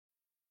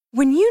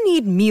When you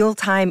need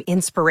mealtime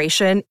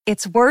inspiration,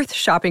 it's worth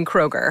shopping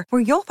Kroger,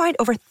 where you'll find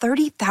over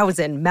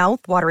 30,000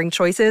 mouth-watering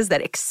choices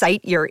that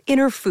excite your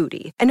inner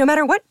foodie. And no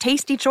matter what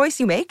tasty choice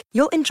you make,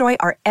 you'll enjoy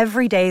our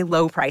everyday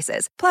low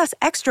prices, plus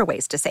extra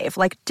ways to save,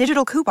 like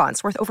digital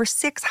coupons worth over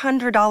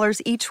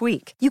 $600 each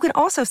week. You can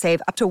also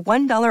save up to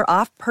 $1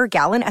 off per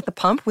gallon at the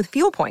pump with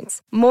fuel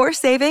points. More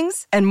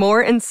savings and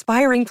more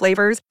inspiring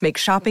flavors make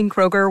shopping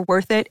Kroger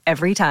worth it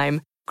every time.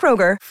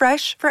 Kroger,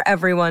 fresh for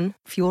everyone.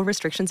 Fuel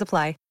restrictions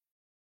apply.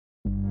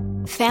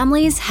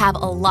 Families have a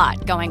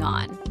lot going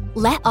on.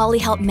 Let Ollie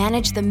help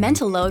manage the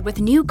mental load with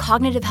new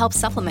cognitive help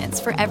supplements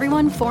for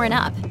everyone 4 and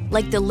up,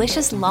 like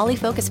delicious Lolly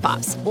Focus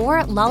Pops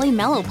or Lolly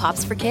Mellow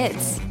Pops for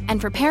kids.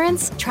 And for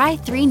parents, try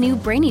 3 new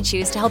Brainy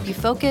Chews to help you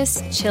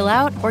focus, chill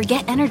out, or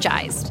get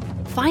energized.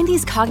 Find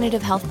these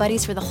cognitive health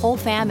buddies for the whole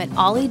fam at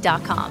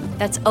ollie.com.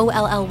 That's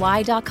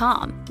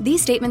OLLY.com.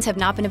 These statements have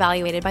not been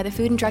evaluated by the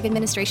Food and Drug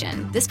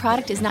Administration. This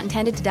product is not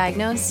intended to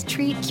diagnose,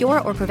 treat,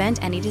 cure, or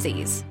prevent any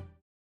disease.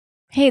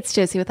 Hey, it's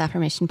Josie with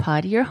Affirmation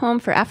Pod, your home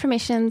for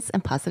affirmations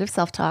and positive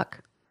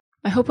self-talk.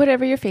 I hope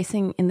whatever you're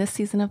facing in this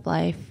season of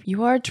life,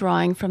 you are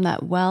drawing from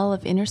that well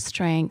of inner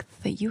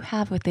strength that you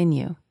have within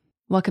you.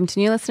 Welcome to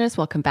new listeners.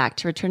 Welcome back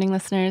to returning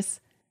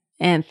listeners.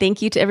 And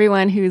thank you to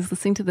everyone who's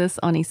listening to this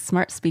on a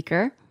smart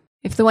speaker.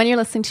 If the one you're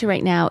listening to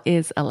right now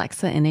is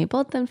Alexa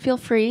enabled, then feel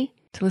free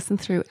to listen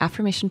through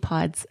Affirmation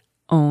Pod's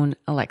own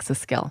Alexa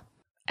skill.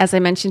 As I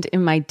mentioned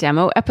in my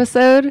demo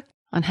episode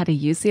on how to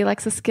use the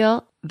Alexa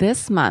skill,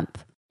 this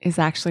month is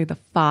actually the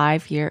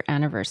 5-year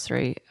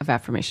anniversary of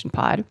Affirmation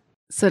Pod.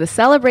 So to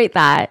celebrate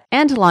that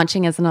and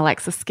launching as an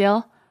Alexa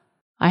skill,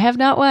 I have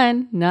not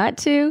 1, not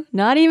 2,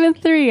 not even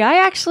 3.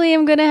 I actually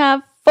am going to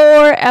have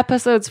 4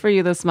 episodes for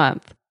you this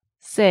month.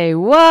 Say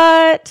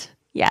what?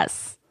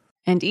 Yes.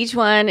 And each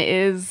one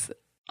is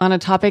on a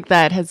topic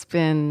that has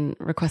been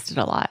requested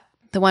a lot.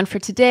 The one for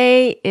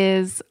today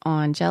is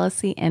on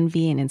jealousy,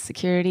 envy, and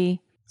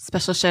insecurity.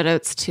 Special shout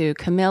outs to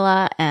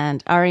Camilla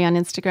and Ari on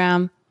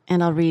Instagram.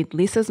 And I'll read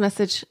Lisa's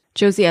message.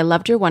 Josie, I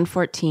loved your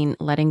 114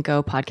 Letting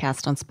Go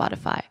podcast on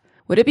Spotify.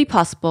 Would it be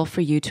possible for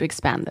you to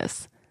expand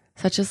this,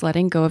 such as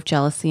letting go of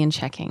jealousy and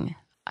checking?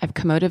 I've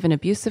come out of an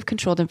abusive,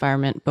 controlled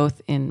environment,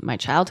 both in my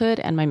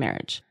childhood and my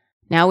marriage.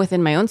 Now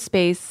within my own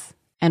space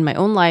and my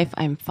own life,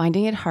 I'm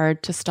finding it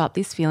hard to stop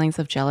these feelings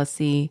of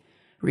jealousy,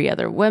 re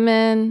other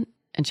women,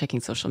 and checking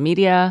social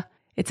media.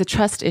 It's a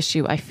trust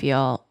issue, I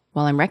feel.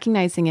 While I'm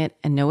recognizing it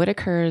and know it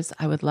occurs,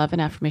 I would love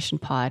an affirmation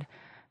pod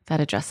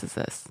that addresses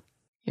this.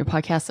 Your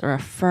podcasts are a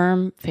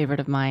firm favorite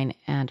of mine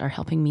and are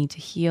helping me to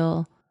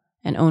heal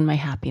and own my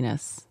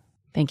happiness.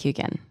 Thank you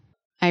again.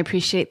 I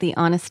appreciate the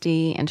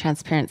honesty and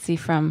transparency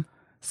from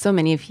so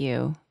many of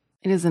you.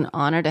 It is an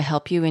honor to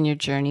help you in your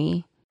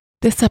journey.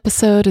 This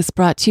episode is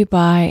brought to you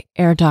by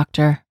Air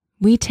Doctor.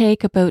 We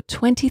take about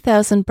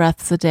 20,000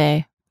 breaths a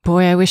day.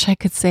 Boy, I wish I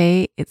could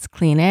say it's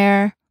clean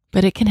air,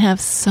 but it can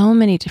have so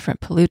many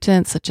different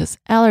pollutants such as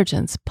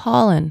allergens,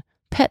 pollen,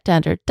 pet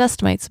dander,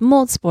 dust mites,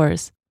 mold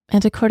spores.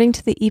 And according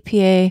to the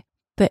EPA,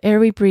 the air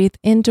we breathe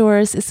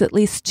indoors is at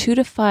least 2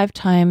 to 5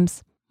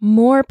 times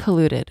more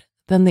polluted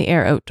than the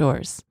air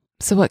outdoors.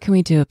 So what can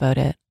we do about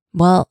it?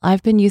 Well,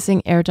 I've been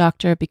using Air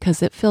Doctor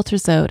because it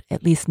filters out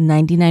at least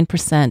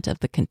 99% of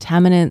the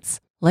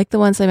contaminants, like the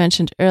ones I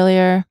mentioned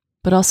earlier,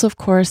 but also, of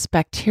course,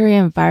 bacteria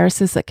and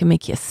viruses that can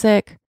make you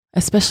sick,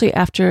 especially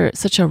after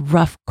such a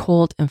rough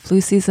cold and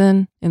flu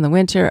season in the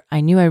winter.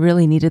 I knew I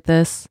really needed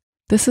this.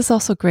 This is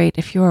also great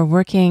if you are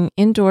working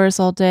indoors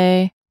all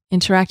day,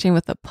 interacting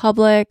with the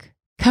public.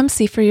 Come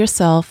see for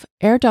yourself.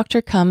 Air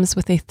Doctor comes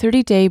with a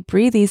 30-day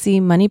breathe easy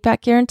money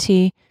back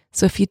guarantee.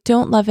 So if you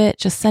don't love it,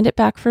 just send it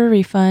back for a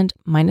refund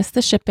minus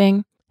the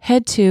shipping.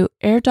 Head to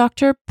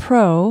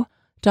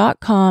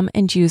airdoctorpro.com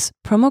and use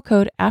promo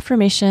code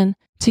AFFIRMATION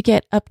to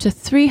get up to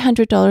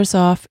 $300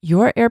 off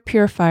your air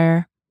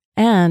purifier.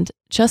 And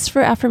just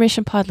for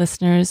Affirmation Pod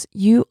listeners,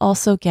 you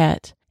also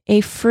get a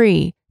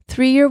free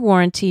 3-year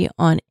warranty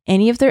on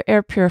any of their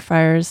air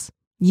purifiers.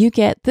 You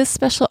get this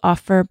special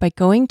offer by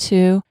going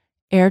to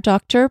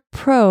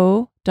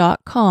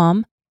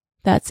airdoctorpro.com.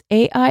 That's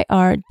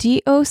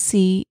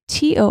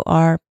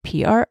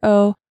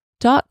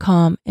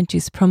airdoctorpro.com and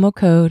use promo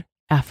code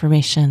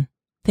AFFIRMATION.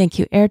 Thank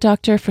you, Air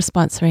Doctor, for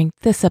sponsoring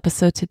this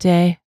episode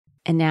today.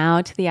 And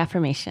now to the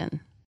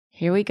affirmation.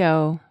 Here we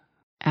go.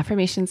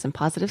 Affirmations and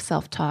positive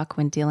self-talk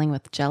when dealing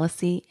with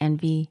jealousy,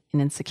 envy,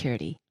 and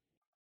insecurity.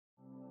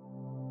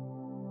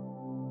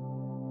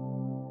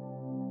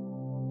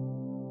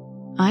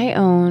 I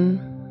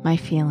own my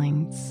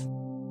feelings.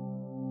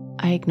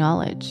 I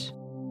acknowledge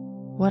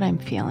what I'm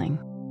feeling.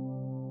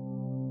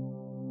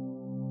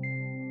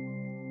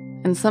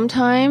 And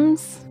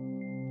sometimes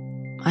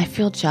I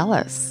feel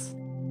jealous.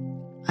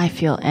 I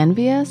feel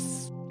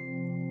envious.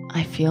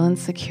 I feel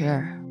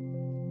insecure.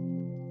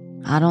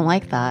 I don't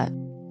like that.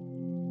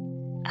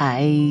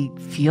 I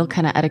feel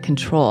kind of out of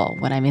control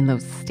when I'm in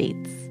those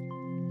states.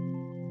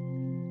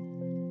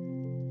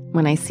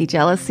 When I see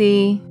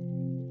jealousy,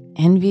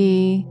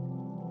 envy,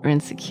 or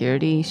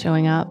insecurity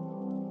showing up,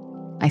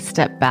 I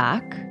step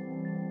back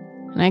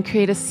And I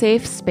create a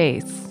safe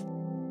space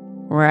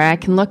where I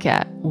can look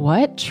at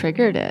what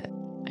triggered it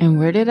and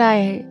where did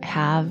I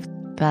have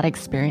that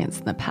experience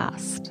in the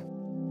past?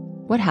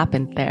 What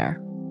happened there?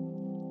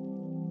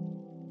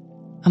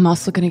 I'm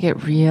also going to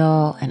get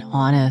real and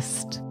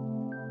honest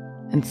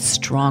and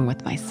strong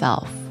with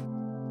myself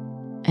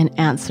and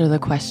answer the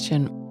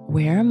question,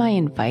 where am I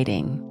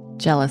inviting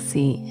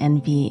jealousy,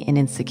 envy, and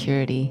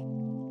insecurity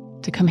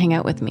to come hang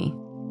out with me?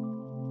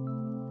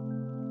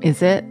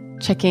 Is it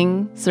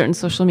checking certain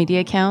social media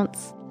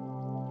accounts?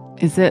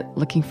 Is it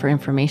looking for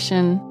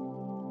information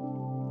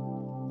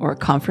or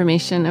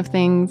confirmation of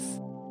things?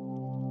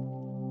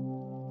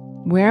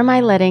 Where am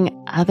I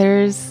letting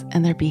others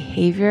and their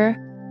behavior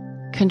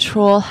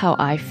control how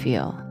I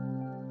feel?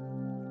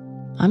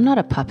 I'm not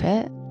a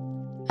puppet.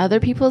 Other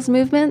people's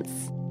movements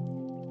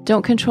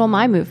don't control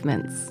my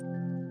movements.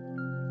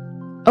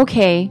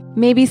 Okay,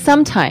 maybe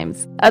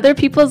sometimes other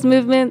people's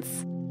movements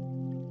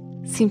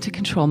seem to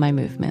control my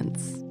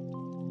movements,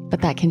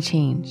 but that can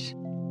change.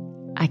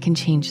 I can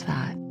change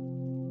that.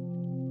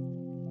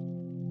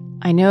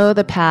 I know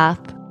the path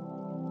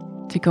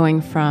to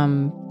going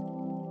from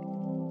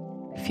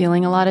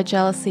feeling a lot of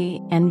jealousy,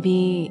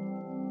 envy,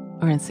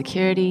 or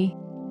insecurity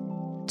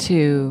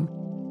to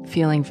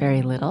feeling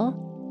very little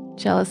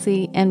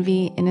jealousy,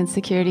 envy, and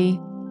insecurity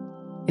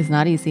is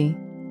not easy.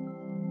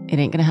 It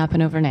ain't gonna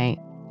happen overnight.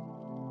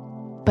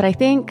 But I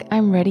think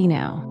I'm ready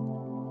now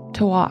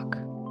to walk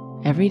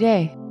every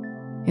day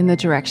in the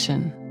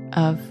direction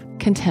of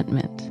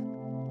contentment,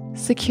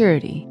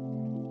 security,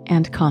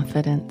 and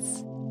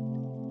confidence.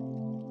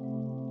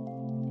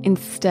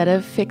 Instead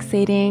of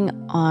fixating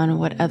on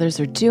what others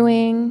are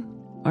doing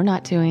or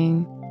not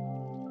doing,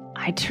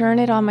 I turn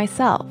it on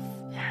myself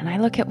and I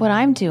look at what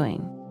I'm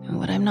doing and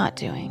what I'm not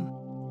doing.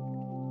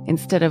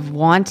 Instead of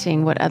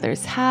wanting what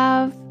others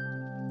have,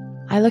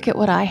 I look at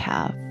what I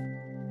have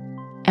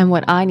and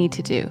what I need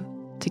to do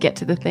to get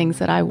to the things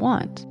that I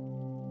want.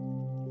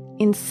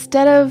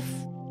 Instead of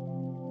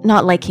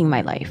not liking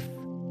my life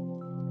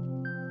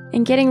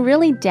and getting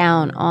really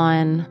down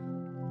on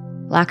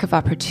lack of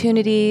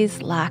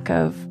opportunities, lack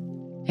of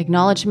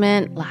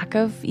acknowledgement, lack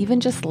of even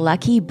just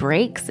lucky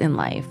breaks in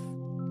life,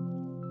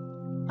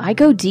 I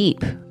go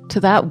deep to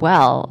that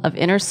well of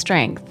inner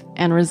strength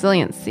and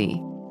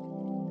resiliency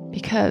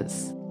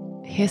because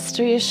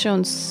history has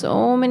shown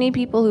so many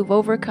people who've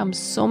overcome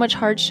so much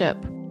hardship.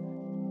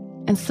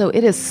 And so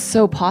it is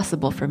so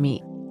possible for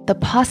me. The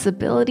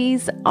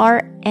possibilities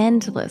are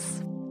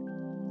endless.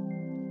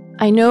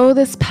 I know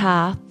this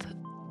path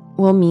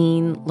will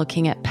mean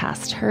looking at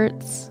past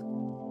hurts,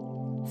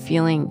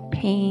 feeling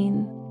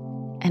pain,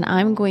 and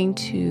I'm going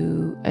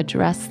to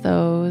address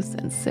those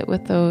and sit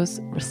with those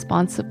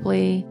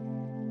responsibly,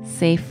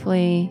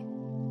 safely.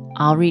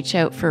 I'll reach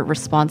out for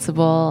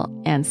responsible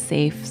and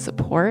safe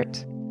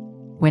support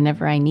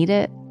whenever I need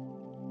it.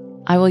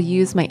 I will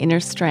use my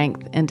inner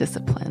strength and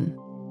discipline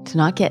to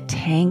not get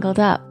tangled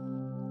up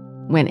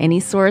when any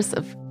source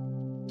of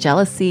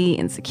jealousy,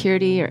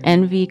 insecurity, or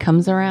envy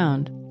comes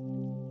around.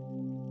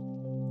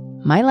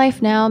 My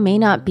life now may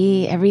not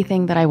be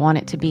everything that I want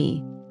it to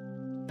be,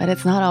 but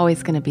it's not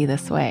always going to be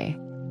this way.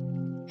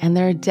 And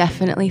there are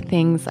definitely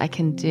things I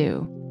can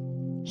do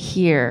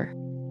here,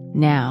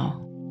 now,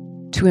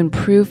 to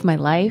improve my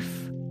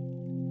life.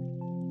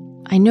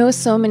 I know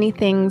so many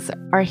things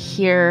are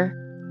here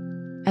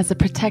as a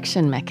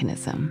protection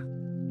mechanism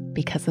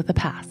because of the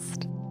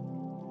past.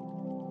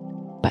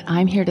 But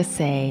I'm here to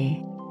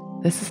say,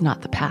 this is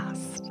not the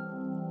past.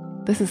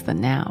 This is the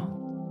now.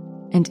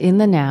 And in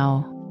the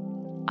now,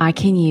 I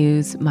can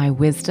use my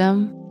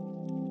wisdom,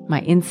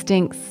 my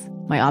instincts,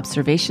 my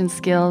observation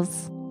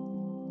skills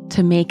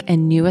to make a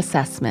new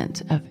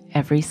assessment of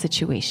every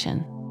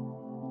situation.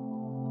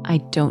 I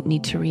don't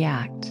need to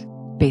react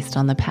based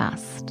on the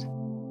past.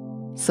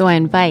 So I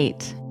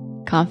invite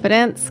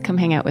confidence, come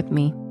hang out with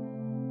me.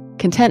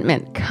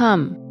 Contentment,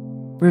 come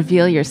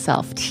reveal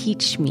yourself,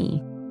 teach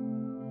me.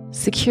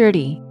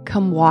 Security,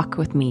 come walk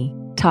with me,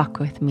 talk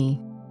with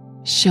me.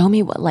 Show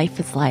me what life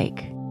is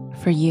like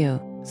for you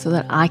so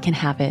that I can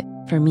have it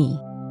for me.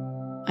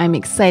 I'm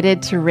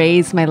excited to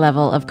raise my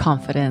level of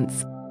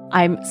confidence.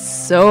 I'm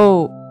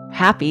so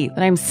happy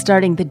that I'm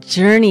starting the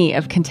journey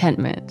of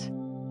contentment.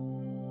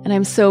 And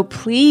I'm so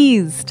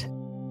pleased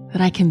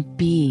that I can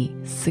be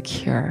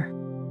secure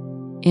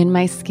in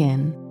my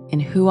skin, in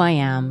who I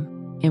am,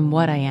 in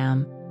what I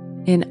am,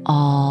 in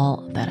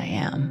all that I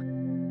am.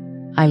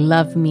 I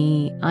love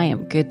me, I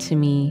am good to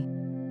me,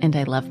 and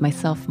I love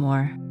myself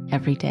more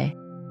every day.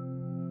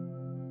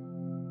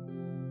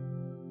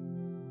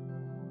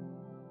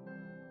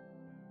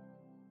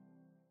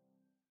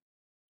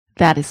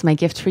 That is my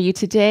gift for you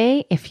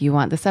today. If you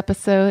want this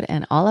episode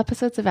and all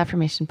episodes of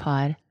Affirmation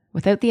Pod,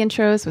 without the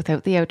intros,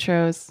 without the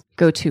outros,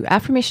 go to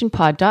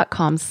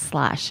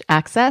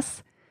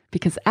affirmationpod.com/access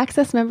because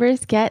Access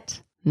members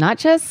get not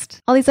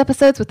just all these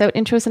episodes without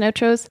intros and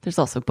outros, there's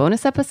also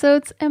bonus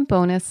episodes and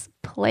bonus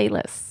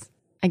playlists.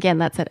 Again,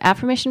 that's at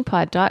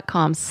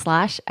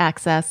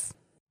affirmationpod.com/access.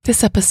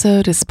 This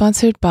episode is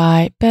sponsored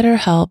by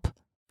BetterHelp.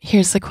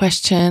 Here's the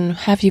question.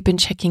 Have you been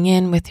checking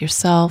in with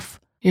yourself,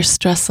 your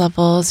stress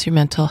levels, your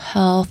mental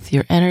health,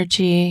 your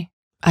energy?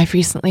 I've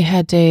recently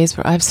had days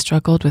where I've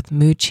struggled with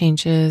mood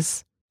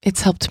changes.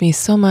 It's helped me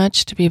so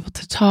much to be able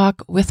to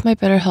talk with my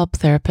BetterHelp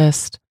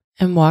therapist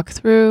and walk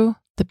through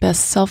the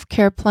best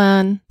self-care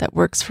plan that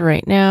works for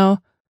right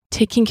now.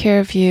 Taking care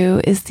of you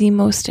is the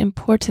most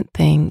important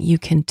thing you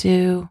can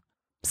do.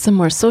 Some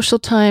more social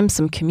time,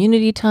 some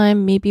community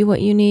time, maybe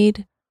what you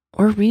need,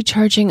 or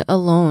recharging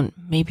alone,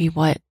 maybe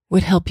what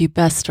would help you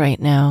best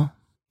right now.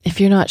 If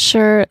you're not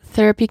sure,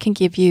 therapy can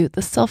give you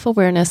the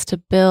self-awareness to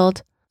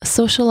build a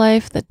social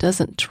life that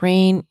doesn't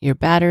drain your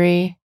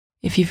battery.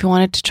 If you've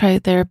wanted to try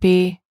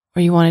therapy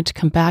or you wanted to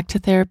come back to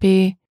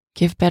therapy,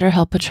 give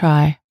BetterHelp a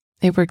try.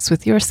 It works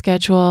with your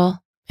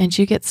schedule, and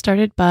you get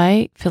started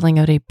by filling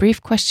out a brief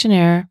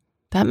questionnaire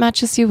that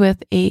matches you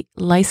with a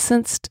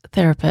licensed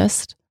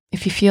therapist.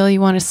 If you feel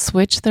you want to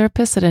switch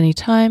therapists at any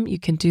time, you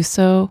can do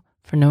so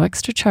for no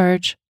extra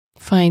charge.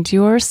 Find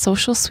your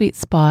social sweet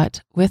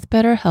spot with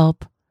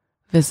BetterHelp.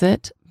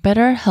 Visit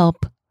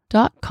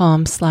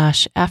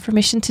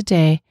betterhelp.com/affirmation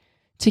today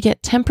to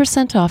get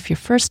 10% off your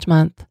first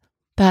month.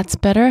 That's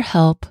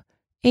BetterHelp,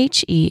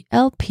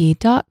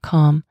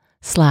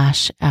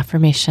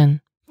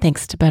 HELP.com/affirmation.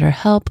 Thanks to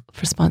BetterHelp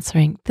for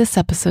sponsoring this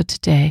episode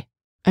today.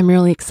 I'm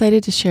really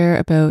excited to share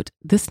about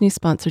this new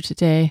sponsor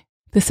today.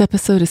 This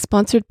episode is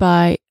sponsored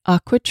by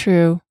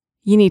AquaTrue.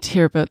 You need to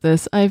hear about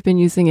this. I've been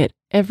using it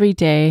every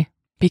day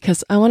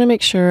because I want to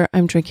make sure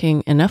I'm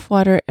drinking enough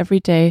water every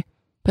day,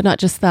 but not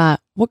just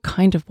that. What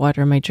kind of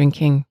water am I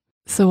drinking?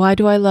 So why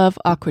do I love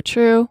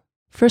AquaTrue?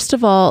 First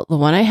of all, the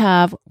one I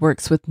have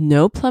works with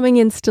no plumbing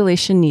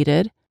installation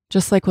needed.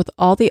 Just like with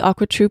all the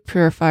AquaTrue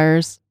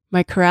purifiers,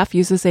 my carafe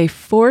uses a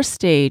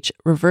 4-stage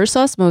reverse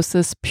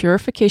osmosis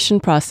purification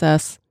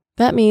process.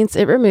 That means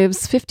it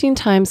removes 15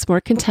 times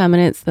more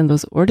contaminants than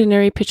those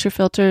ordinary pitcher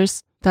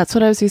filters. That's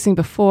what I was using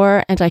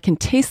before, and I can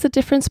taste the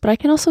difference, but I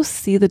can also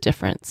see the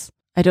difference.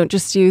 I don't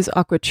just use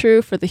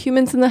AquaTrue for the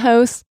humans in the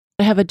house.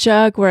 I have a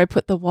jug where I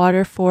put the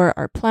water for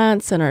our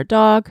plants and our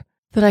dog,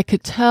 that I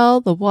could tell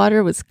the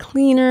water was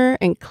cleaner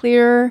and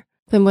clearer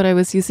than what I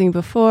was using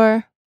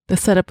before. The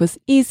setup was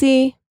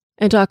easy,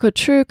 and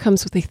AquaTrue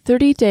comes with a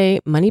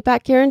 30-day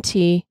money-back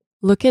guarantee.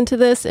 Look into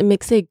this. It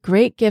makes a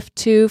great gift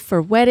too for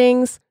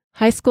weddings,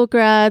 high school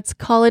grads,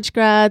 college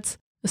grads,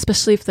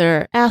 especially if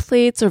they're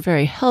athletes or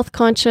very health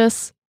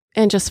conscious.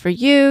 And just for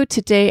you,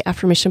 today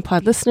Affirmation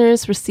Pod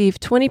listeners receive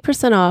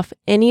 20% off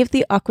any of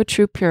the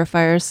AquaTrue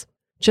purifiers.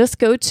 Just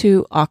go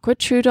to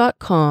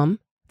aquatrue.com,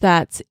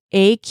 that's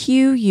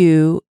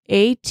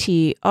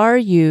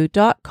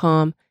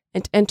AQUATRU.com,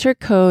 and enter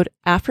code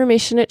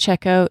AFFIRMATION at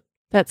checkout.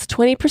 That's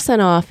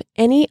 20% off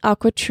any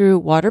AquaTrue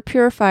water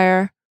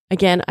purifier.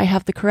 Again, I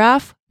have the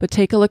carafe, but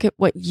take a look at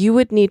what you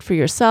would need for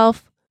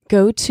yourself.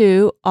 Go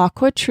to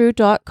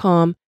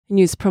aquatrue.com and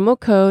use promo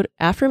code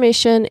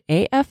AFFIRMATION,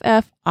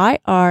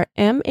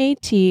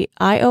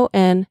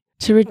 AFFIRMATION,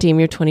 to redeem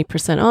your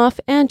 20% off,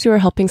 and you are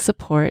helping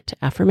support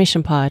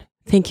Affirmation Pod.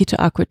 Thank you to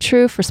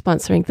AquaTrue for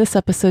sponsoring this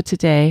episode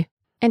today.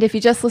 And if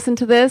you just listened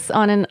to this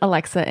on an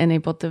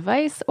Alexa-enabled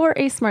device or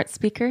a smart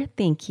speaker,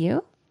 thank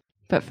you.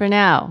 But for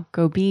now,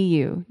 go be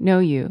you, know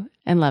you,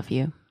 and love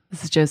you.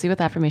 This is Josie with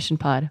Affirmation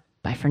Pod.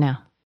 Bye for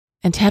now.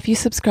 And have you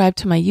subscribed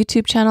to my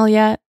YouTube channel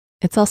yet?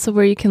 It's also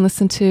where you can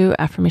listen to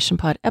Affirmation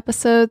Pod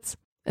episodes,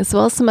 as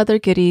well as some other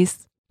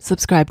goodies.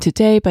 Subscribe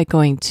today by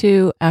going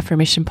to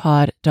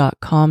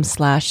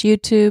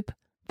affirmationpod.com/YouTube.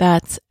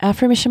 That's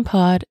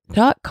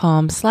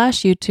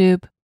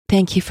affirmationpod.com/YouTube.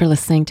 Thank you for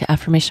listening to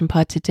Affirmation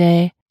Pod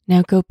today.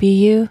 Now go be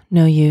you,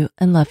 know you,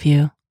 and love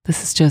you.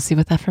 This is Josie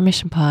with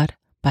Affirmation Pod.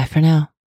 Bye for now.